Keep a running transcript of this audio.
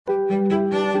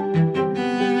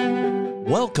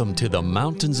Welcome to the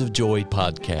Mountains of Joy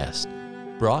podcast,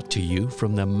 brought to you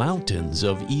from the mountains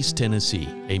of East Tennessee,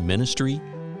 a ministry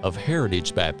of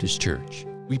Heritage Baptist Church.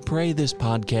 We pray this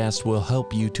podcast will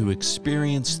help you to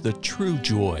experience the true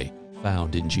joy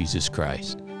found in Jesus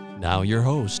Christ. Now your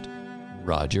host,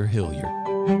 Roger Hilliard.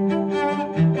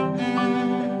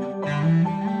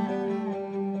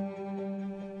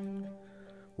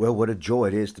 Well, what a joy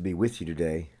it is to be with you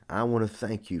today. I want to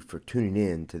thank you for tuning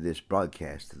in to this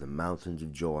broadcast of the Mountains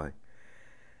of Joy.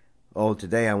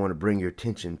 Today I want to bring your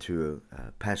attention to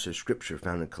a passage of Scripture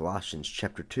found in Colossians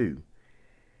chapter 2.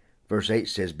 Verse 8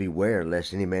 says, "Beware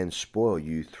lest any man spoil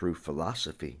you through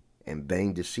philosophy and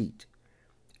vain deceit,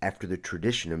 after the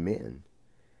tradition of men,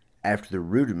 after the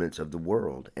rudiments of the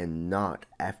world, and not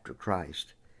after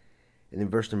Christ." And then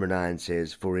verse number 9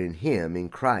 says, "For in him, in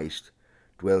Christ,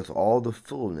 dwelleth all the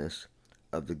fullness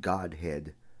of the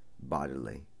Godhead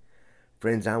bodily."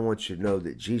 Friends, I want you to know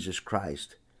that Jesus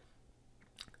Christ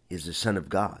is the Son of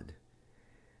God.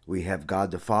 We have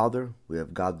God the Father, we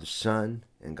have God the Son,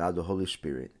 and God the Holy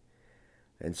Spirit.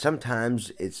 And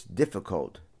sometimes it's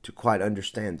difficult to quite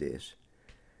understand this.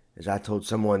 As I told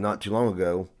someone not too long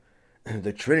ago,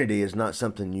 the Trinity is not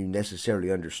something you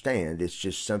necessarily understand. It's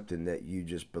just something that you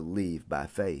just believe by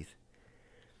faith.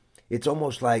 It's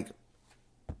almost like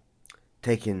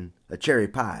taking a cherry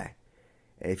pie.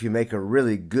 And if you make a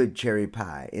really good cherry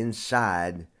pie,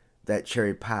 inside that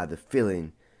cherry pie, the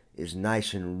filling is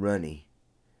nice and runny.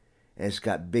 And it's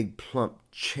got big plump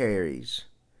cherries.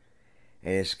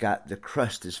 And it's got the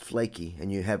crust is flaky.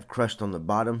 And you have crust on the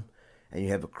bottom and you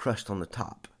have a crust on the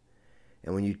top.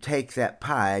 And when you take that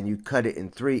pie and you cut it in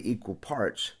 3 equal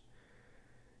parts,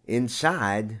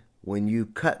 inside, when you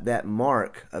cut that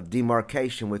mark of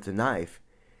demarcation with the knife,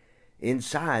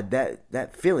 inside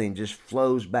that filling just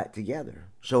flows back together.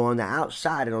 So on the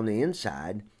outside and on the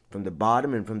inside, from the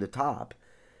bottom and from the top,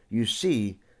 you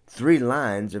see 3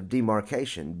 lines of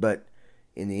demarcation, but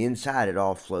in the inside it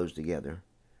all flows together.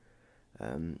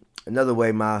 Another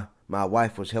way, my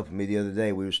wife was helping me the other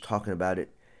day. We was talking about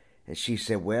it, and she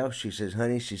said,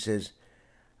 honey,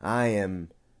 I am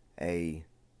a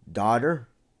daughter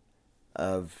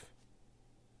of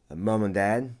a mom and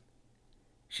dad.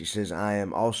 She says, I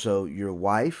am also your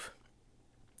wife.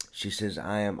 She says,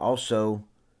 I am also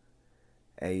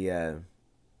a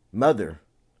mother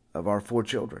of our 4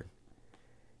 children.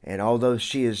 And although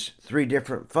she is 3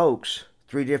 different folks,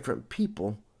 3 different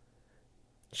people,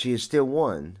 she is still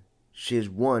one. She is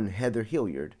one Heather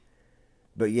Hilliard,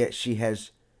 but yet she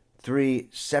has 3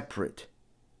 separate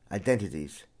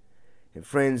identities. And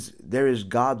friends, there is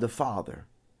God the Father,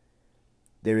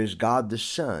 there is God the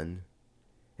Son,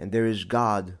 and there is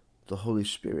God the Holy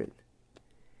Spirit.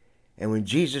 And when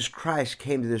Jesus Christ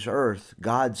came to this earth,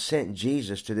 God sent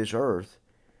Jesus to this earth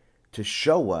to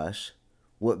show us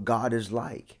what God is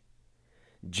like.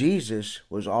 Jesus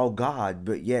was all God,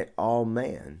 but yet all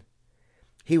man.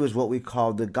 He was what we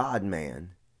call the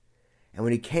God-man. And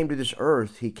when he came to this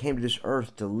earth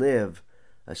to live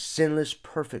a sinless,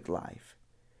 perfect life.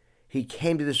 He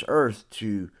came to this earth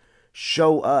to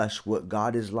show us what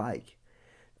God is like.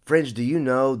 Friends, do you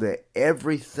know that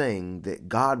everything that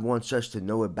God wants us to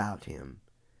know about him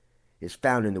is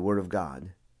found in the Word of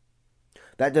God?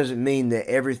 That doesn't mean that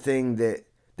everything that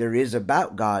there is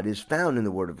about God is found in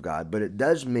the Word of God, but it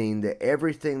does mean that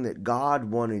everything that God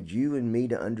wanted you and me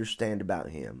to understand about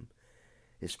him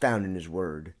is found in his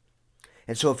Word.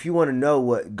 And so if you want to know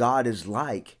what God is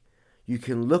like, you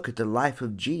can look at the life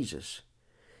of Jesus.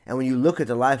 And when you look at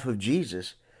the life of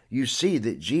Jesus, you see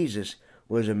that Jesus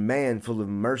was a man full of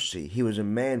mercy. He was a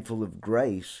man full of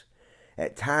grace.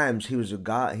 At times, he was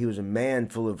a man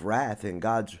full of wrath and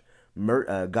God's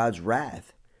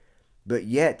wrath. But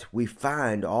yet, we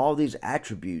find all these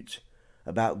attributes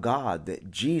about God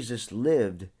that Jesus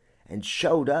lived and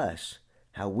showed us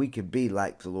how we could be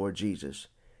like the Lord Jesus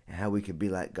and how we could be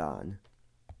like God.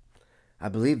 I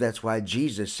believe that's why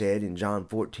Jesus said in John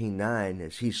 14:9,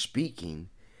 as he's speaking,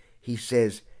 he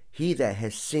says, "He that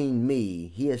has seen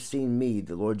me,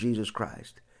 the Lord Jesus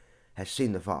Christ, has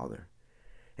seen the Father."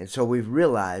 And so we've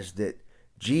realized that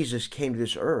Jesus came to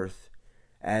this earth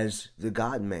as the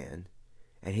God-man,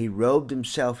 and he robed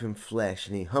himself in flesh,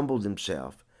 and he humbled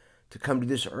himself to come to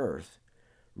this earth,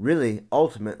 really,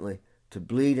 ultimately, to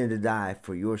bleed and to die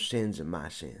for your sins and my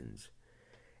sins.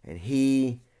 And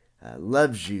he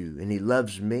loves you, and he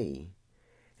loves me.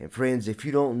 And friends, if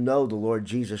you don't know the Lord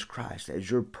Jesus Christ as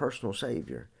your personal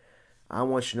Savior, I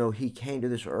want you to know he came to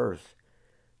this earth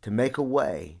to make a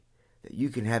way that you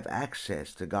can have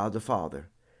access to God the Father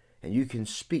and you can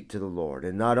speak to the Lord.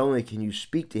 And not only can you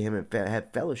speak to him and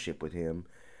have fellowship with him,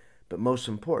 but most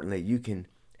importantly, you can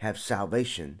have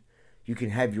salvation. You can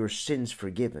have your sins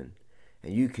forgiven.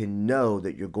 And you can know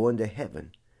that you're going to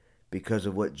heaven because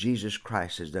of what Jesus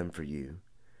Christ has done for you.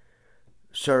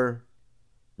 Sir,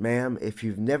 ma'am, if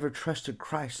you've never trusted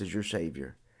Christ as your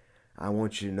Savior, I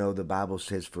want you to know the Bible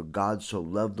says, "For God so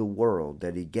loved the world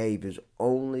that he gave his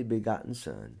only begotten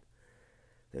Son,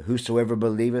 that whosoever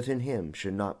believeth in him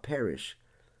should not perish,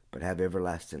 but have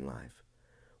everlasting life."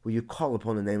 Will you call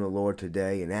upon the name of the Lord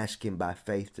today and ask him by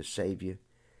faith to save you?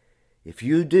 If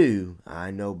you do, I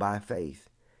know by faith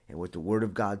and what the Word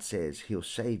of God says, he'll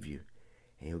save you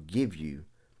and he'll give you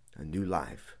a new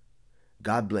life.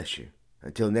 God bless you.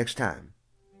 Until next time.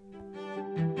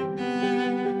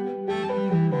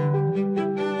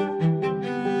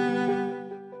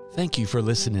 Thank you for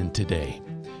listening today.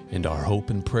 And our hope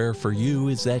and prayer for you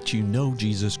is that you know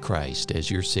Jesus Christ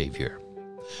as your Savior.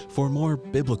 For more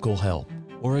biblical help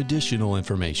or additional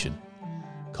information,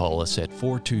 call us at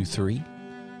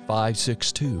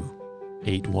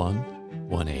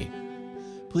 423-562-8118.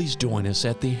 Please join us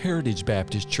at the Heritage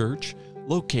Baptist Church,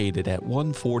 located at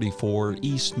 144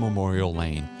 East Memorial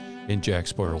Lane in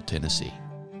Jacksboro, Tennessee.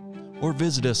 Or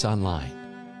visit us online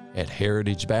at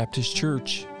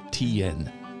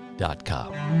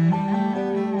heritagebaptistchurchtn.com.